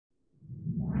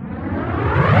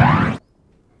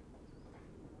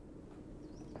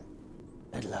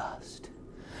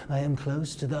I am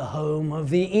close to the home of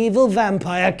the evil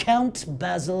vampire Count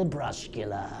Basil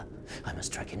Brushcula. I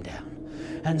must track him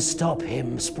down and stop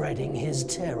him spreading his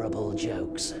terrible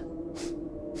jokes.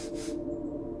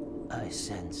 I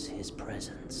sense his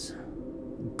presence.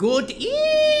 Good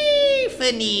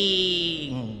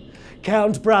evening!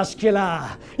 Count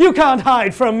Brushcula, you can't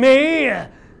hide from me!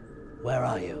 Where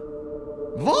are you?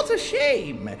 What a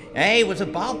shame! I was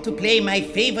about to play my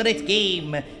favorite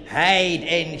game, hide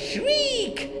and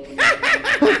shriek!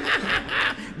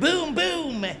 Boom,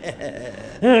 boom!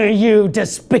 You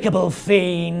despicable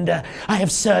fiend! I have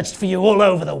searched for you all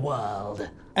over the world.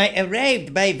 I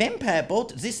arrived by vampire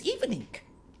boat this evening.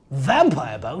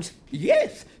 Vampire boat?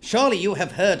 Yes, surely you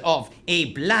have heard of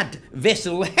a blood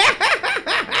vessel.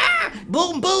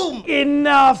 Boom, boom!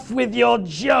 Enough with your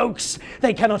jokes!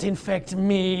 They cannot infect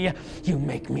me. You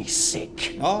make me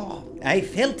sick. Oh, I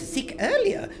felt sick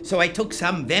earlier, so I took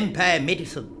some vampire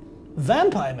medicine.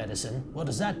 Vampire medicine? What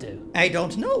does that do? I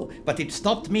don't know, but it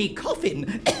stopped me coughing.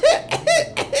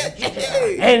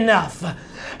 Enough!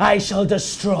 I shall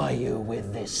destroy you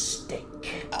with this stick.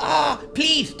 Ah,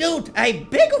 please don't, I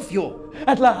beg of you.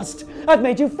 At last, I've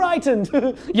made you frightened.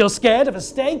 You're scared of a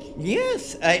steak?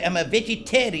 Yes, I am a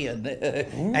vegetarian.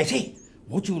 I say,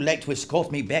 would you like to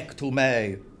escort me back to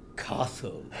my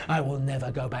castle? I will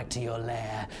never go back to your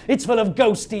lair. It's full of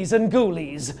ghosties and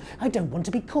ghoulies. I don't want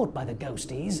to be caught by the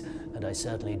ghosties, and I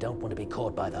certainly don't want to be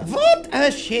caught by the... What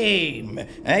a shame!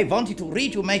 I wanted to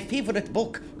read you my favorite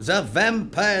book, The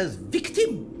Vampire's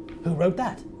Victim. Who wrote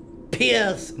that?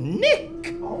 Pierce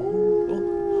Nick.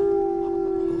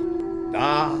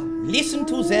 Ah, listen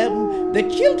to them, the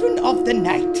children of the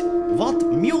night. What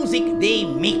music they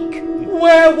make.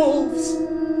 Werewolves!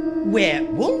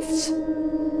 Werewolves?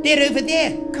 They're over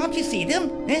there. Can't you see them?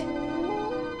 Eh?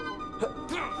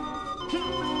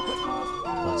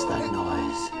 What's that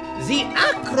noise? The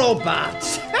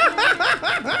acrobats!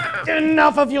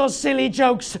 Enough of your silly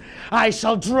jokes! I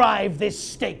shall drive this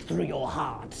stake through your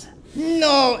heart.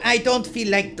 No, I don't feel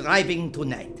like driving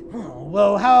tonight. Oh,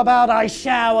 well, how about I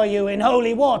shower you in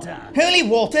holy water? Holy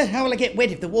water? How will I get wet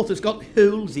if the water's got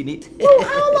holes in it? Well,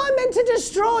 how am I meant to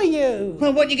destroy you?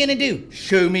 Well, what are you going to do?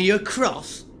 Show me your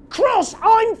cross? Cross,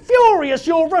 I'm furious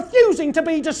you're refusing to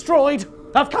be destroyed.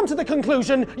 I've come to the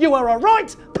conclusion you are a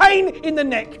right pain in the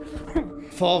neck.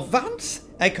 For once,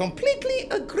 I completely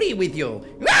agree with you.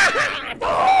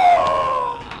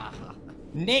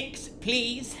 Next,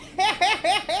 please.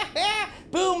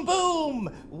 Boom, boom.